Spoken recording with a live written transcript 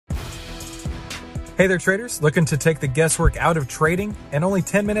Hey there, traders. Looking to take the guesswork out of trading in only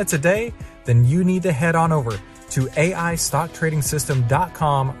 10 minutes a day? Then you need to head on over to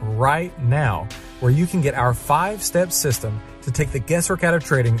AIStockTradingSystem.com right now, where you can get our 5-step system to take the guesswork out of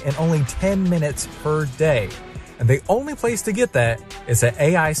trading in only 10 minutes per day. And the only place to get that is at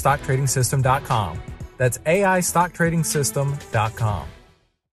AIStockTradingSystem.com. That's AIStockTradingSystem.com.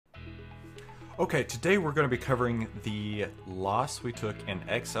 Okay, today we're going to be covering the loss we took in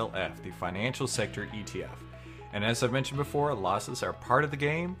XLF, the financial sector ETF. And as I've mentioned before, losses are part of the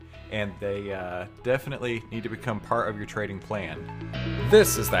game, and they definitely need to become part of your trading plan.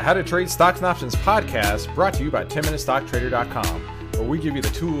 This is the How to Trade Stocks and Options podcast, brought to you by 10MinuteStockTrader.com, where we give you the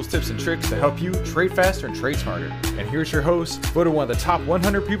tools, tips, and tricks to help you trade faster and trade smarter. And here's your host, voted one of the top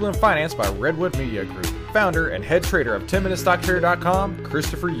 100 people in finance by Redwood Media Group, founder and head trader of 10MinuteStockTrader.com,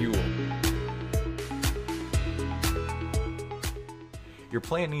 Christopher Uhl. Your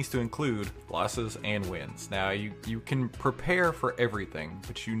plan needs to include losses and wins. Now, you can prepare for everything,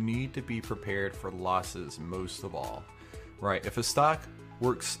 but you need to be prepared for losses most of all, right? If a stock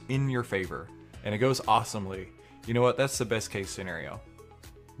works in your favor and it goes awesomely, you know what? That's the best case scenario.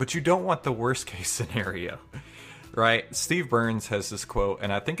 But you don't want the worst case scenario, right? Steve Burns has this quote,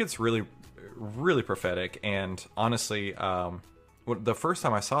 and I think it's really, really prophetic. And honestly, the first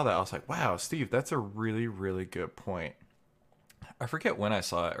time I saw that, I was like, wow, Steve, that's a really, really good point. I forget when I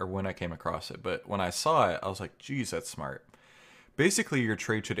saw it or when I came across it, but when I saw it, I was like, geez, that's smart. Basically, your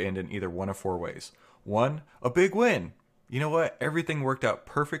trade should end in either one of 4 ways. 1, a big win. You know what? Everything worked out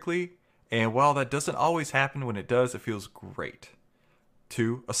perfectly, and while that doesn't always happen, when it does, it feels great.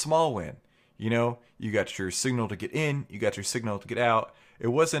 2, a small win. You know, you got your signal to get in, you got your signal to get out. It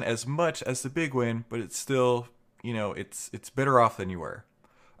wasn't as much as the big win, but it's still, you know, it's better off than you were.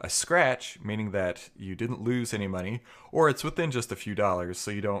 A scratch, meaning that you didn't lose any money, or it's within just a few dollars,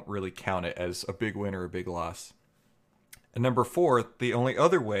 so you don't really count it as a big win or a big loss. And number 4, the only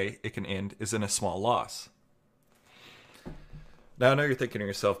other way it can end is in a small loss. Now I know you're thinking to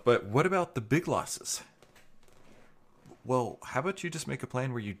yourself, but what about the big losses? Well, how about you just make a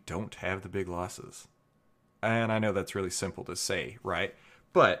plan where you don't have the big losses? And I know that's really simple to say, right?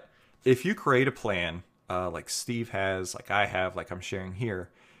 But if you create a plan like Steve has, like I have, like I'm sharing here,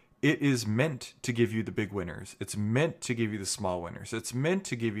 it is meant to give you the big winners. It's meant to give you the small winners. It's meant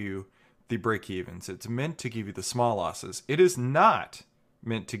to give you the break-evens. It's meant to give you the small losses. It is not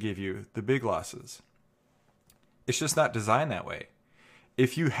meant to give you the big losses. It's just not designed that way.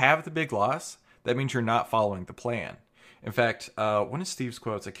 If you have the big loss, that means you're not following the plan. In fact, one of Steve's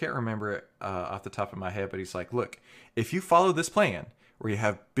quotes, I can't remember it off the top of my head, but he's like, look, if you follow this plan where you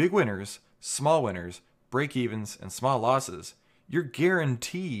have big winners, small winners, break-evens, and small losses, you're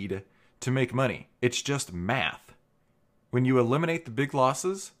guaranteed to make money. It's just math. When you eliminate the big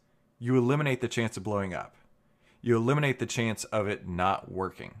losses, you eliminate the chance of blowing up. You eliminate the chance of it not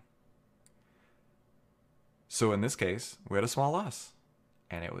working. So in this case, we had a small loss,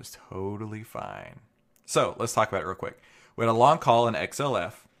 and it was totally fine. So let's talk about it real quick. We had a long call in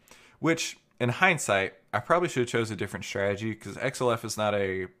XLF, which in hindsight, I probably should have chose a different strategy because XLF is not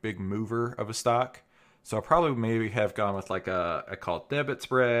a big mover of a stock. So I probably maybe have gone with like a call debit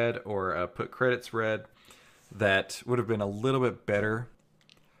spread or a put credit spread that would have been a little bit better.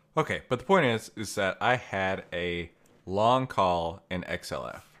 Okay, but the point is that I had a long call in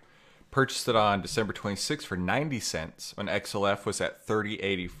XLF. Purchased it on December 26th for 90 cents when XLF was at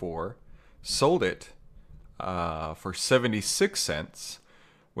 30.84. Sold it for 76 cents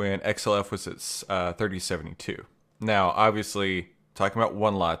when XLF was at 30.72. Now, obviously, talking about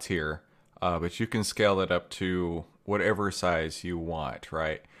one lots here. But you can scale that up to whatever size you want,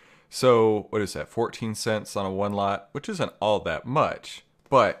 right? So what is that? 14 cents on a one lot, which isn't all that much,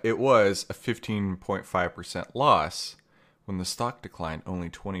 but it was a 15.5% loss when the stock declined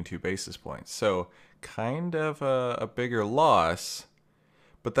only 22 basis points. So kind of a bigger loss,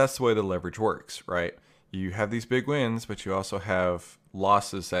 but that's the way the leverage works, right? You have these big wins, but you also have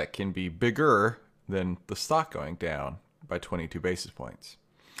losses that can be bigger than the stock going down by 22 basis points.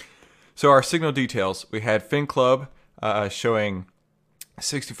 So our signal details, we had FinClub showing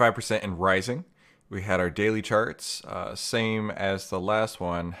 65% and rising. We had our daily charts, same as the last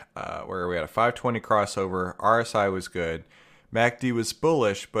one, where we had a 520 crossover. RSI was good. MACD was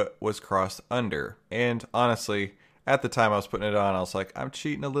bullish, but was crossed under. And honestly, at the time I was putting it on, I was like, I'm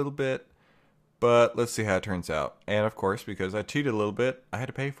cheating a little bit, but let's see how it turns out. And of course, because I cheated a little bit, I had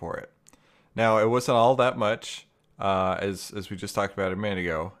to pay for it. Now, it wasn't all that much, as we just talked about a minute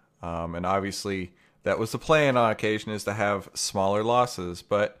ago. And obviously, that was the plan on occasion, is to have smaller losses.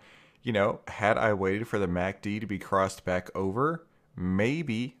 But, you know, had I waited for the MACD to be crossed back over,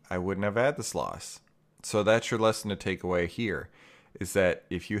 maybe I wouldn't have had this loss. So that's your lesson to take away here, is that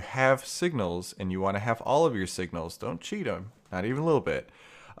if you have signals and you want to have all of your signals, don't cheat them, not even a little bit.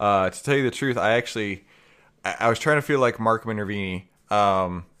 To tell you the truth, I was trying to feel like Mark Minervini,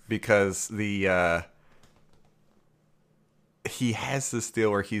 because he has this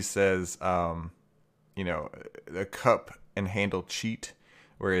deal where he says, a cup and handle cheat,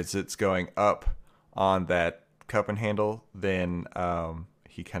 whereas it's going up on that cup and handle, then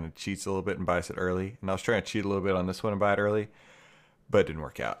he kind of cheats a little bit and buys it early. And I was trying to cheat a little bit on this one and buy it early, but it didn't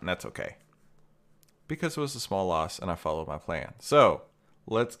work out, and that's okay, because it was a small loss and I followed my plan. So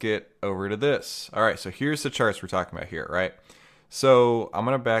let's get over to this. All right, so here's the charts we're talking about here, right? So I'm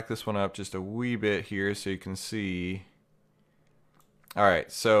going to back this one up just a wee bit here so you can see. All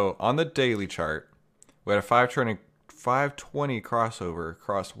right, so on the daily chart, we had a 520 crossover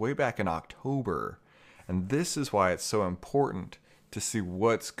crossed way back in October. And this is why it's so important to see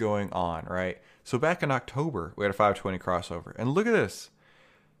what's going on, right? So back in October, we had a 520 crossover. And look at this.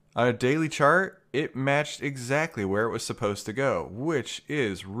 On a daily chart, it matched exactly where it was supposed to go, which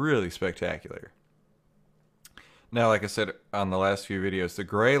is really spectacular. Now, like I said on the last few videos, the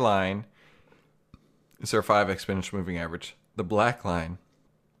gray line is our 5 exponential moving average. The black line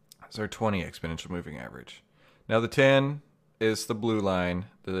is our 20 exponential moving average. Now, the 10 is the blue line.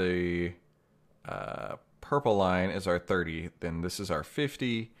 The purple line is our 30. Then this is our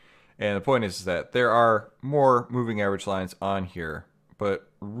 50. And the point is that there are more moving average lines on here. But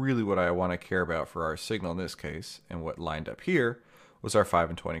really what I want to care about for our signal in this case, and what lined up here, was our 5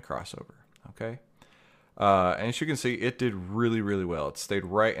 and 20 crossover. Okay? And as you can see, it did really, really well. It stayed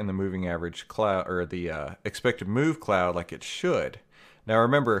right in the moving average cloud, or the expected move cloud, like it should. Now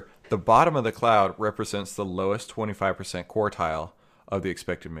remember, the bottom of the cloud represents the lowest 25% quartile of the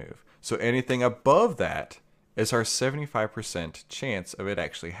expected move. So anything above that is our 75% chance of it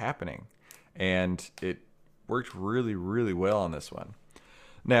actually happening. And it worked really, really well on this one.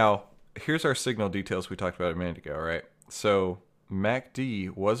 Now, here's our signal details we talked about a minute ago, right? So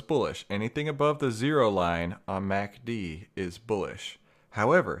MACD was bullish. Anything above the 0 line on MACD is bullish.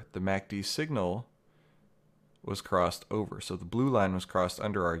 However, the MACD signal was crossed over. So the blue line was crossed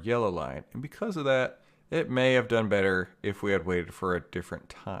under our yellow line. And because of that, it may have done better if we had waited for a different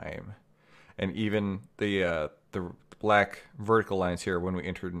time. And even the black vertical lines here when we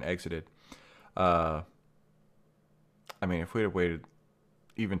entered and exited. If we had waited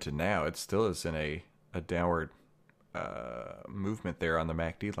even to now, it still is in a downward movement there on the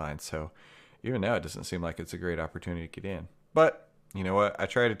MACD line. So even now, it doesn't seem like it's a great opportunity to get in. But you know what? I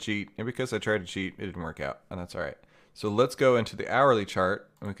tried to cheat, and because I tried to cheat, it didn't work out, and that's all right. So let's go into the hourly chart,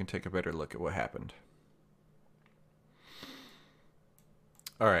 and we can take a better look at what happened.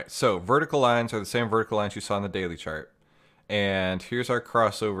 All right, so vertical lines are the same vertical lines you saw on the daily chart. And here's our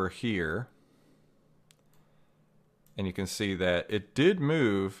crossover here. And you can see that it did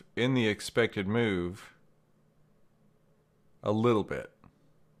move in the expected move a little bit,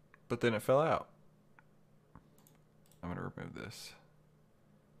 but then it fell out. I'm going to remove this.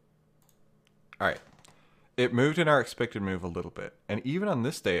 All right. It moved in our expected move a little bit. And even on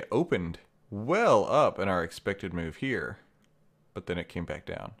this day, it opened well up in our expected move here, but then it came back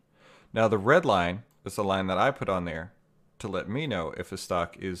down. Now, the red line is the line that I put on there to let me know if the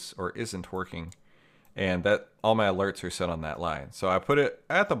stock is or isn't working. And that all my alerts are set on that line. So I put it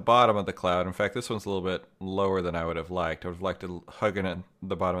at the bottom of the cloud. In fact, this one's a little bit lower than I would have liked. I would have liked to hug it at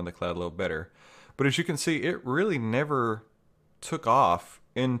the bottom of the cloud a little better. But as you can see, it really never took off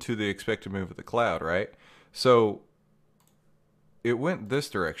into the expected move of the cloud, right? So it went this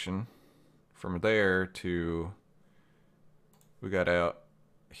direction from there to, we got out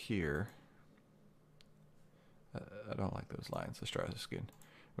here. I don't like those lines. Let's try this again.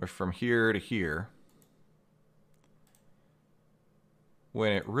 We're from here to here,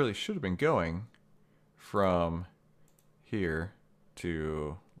 when it really should have been going from here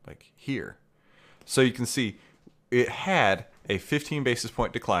to like here. So you can see it had a 15 basis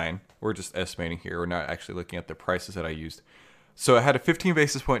point decline. We're just estimating here. We're not actually looking at the prices that I used. So it had a 15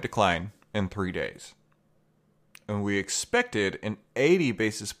 basis point decline in 3 days. And we expected an 80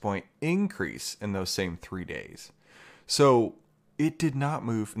 basis point increase in those same 3 days. So it did not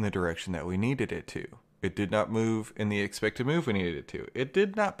move in the direction that we needed it to. It did not move in the expected move we needed it to. It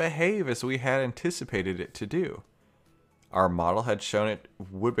did not behave as we had anticipated it to do. Our model had shown it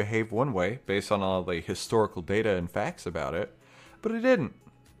would behave one way based on all the historical data and facts about it, but it didn't.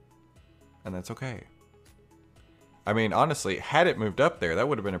 And that's okay. I mean, honestly, had it moved up there, that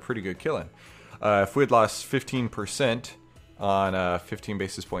would have been a pretty good killing. If we had lost 15% on 15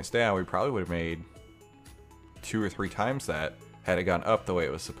 basis points down, we probably would have made 2 or 3 times that had it gone up the way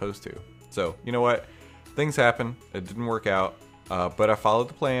it was supposed to. So, you know what? things happen. It didn't work out, but I followed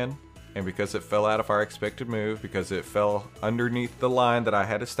the plan. And because it fell out of our expected move, because it fell underneath the line that I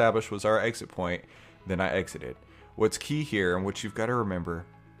had established was our exit point, then I exited. What's key here, and what you've got to remember,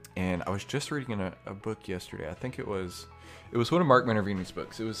 and I was just reading a book yesterday. I think it was one of Mark Minervini's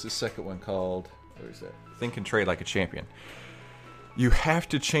books. It was the second one called, what is that? Think and Trade Like a Champion. You have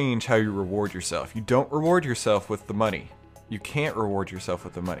to change how you reward yourself. You don't reward yourself with the money. You can't reward yourself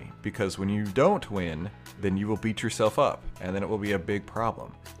with the money, because when you don't win, then you will beat yourself up, and then it will be a big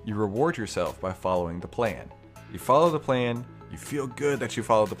problem. You reward yourself by following the plan. You follow the plan, you feel good that you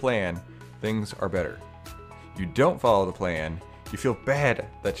followed the plan, things are better. You don't follow the plan, you feel bad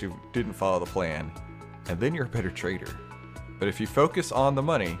that you didn't follow the plan, and then you're a better trader. But if you focus on the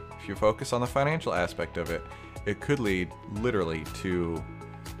money, if you focus on the financial aspect of it, it could lead literally to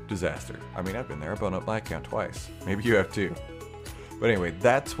disaster. I mean, I've been there. I've blown up my account twice. Maybe you have too. But anyway,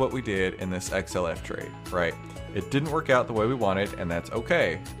 that's what we did in this XLF trade, right? It didn't work out the way we wanted, and that's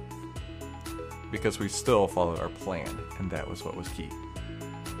okay, because we still followed our plan, and that was what was key.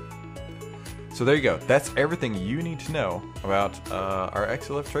 So there you go. That's everything you need to know about our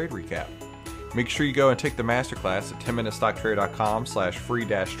XLF trade recap. Make sure you go and take the masterclass at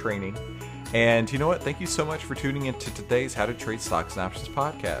 10minutestocktrader.com/free-training. And you know what? Thank you so much for tuning into today's How to Trade Stocks and Options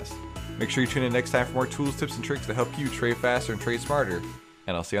podcast. Make sure you tune in next time for more tools, tips, and tricks to help you trade faster and trade smarter.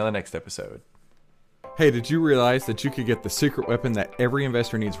 And I'll see you on the next episode. Hey, did you realize that you could get the secret weapon that every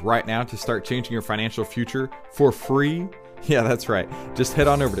investor needs right now to start changing your financial future for free? Yeah, that's right. Just head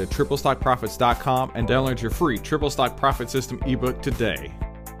on over to TripleStockProfits.com and download your free Triple Stock Profit System ebook today.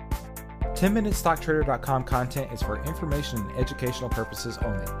 10MinuteStockTrader.com content is for information and educational purposes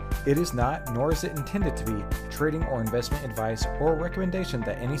only. It is not, nor is it intended to be, trading or investment advice or recommendation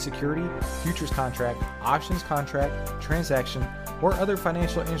that any security, futures contract, options contract, transaction, or other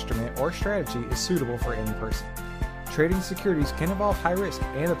financial instrument or strategy is suitable for any person. Trading securities can involve high risk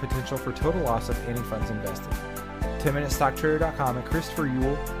and the potential for total loss of any funds invested. 10MinuteStockTrader.com and Christopher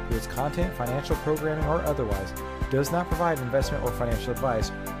Uhl, through its content, financial programming, or otherwise, does not provide investment or financial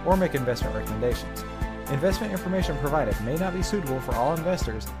advice or make investment recommendations. Investment information provided may not be suitable for all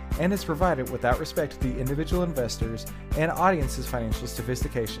investors and is provided without respect to the individual investors and audience's financial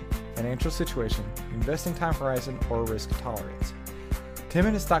sophistication, financial situation, investing time horizon, or risk tolerance.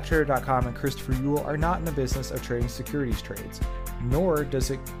 10MinuteStockTrader.com and Christopher Uhl are not in the business of trading securities trades, nor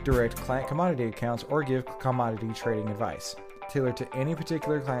does it direct client commodity accounts or give commodity trading advice tailored to any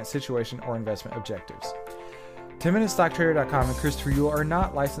particular client situation or investment objectives. 10MinuteStockTrader.com and Christopher Uhl are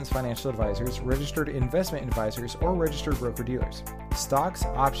not licensed financial advisors, registered investment advisors, or registered broker-dealers. Stocks,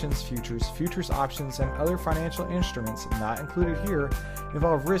 options, futures options, and other financial instruments not included here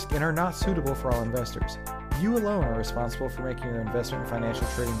involve risk and are not suitable for all investors. You alone are responsible for making your investment and financial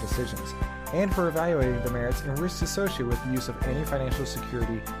trading decisions, and for evaluating the merits and risks associated with the use of any financial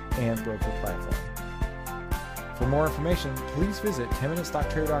security and broker platform. For more information, please visit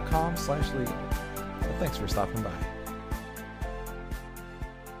 10MinuteStockTrader.com/legal. Thanks for stopping by.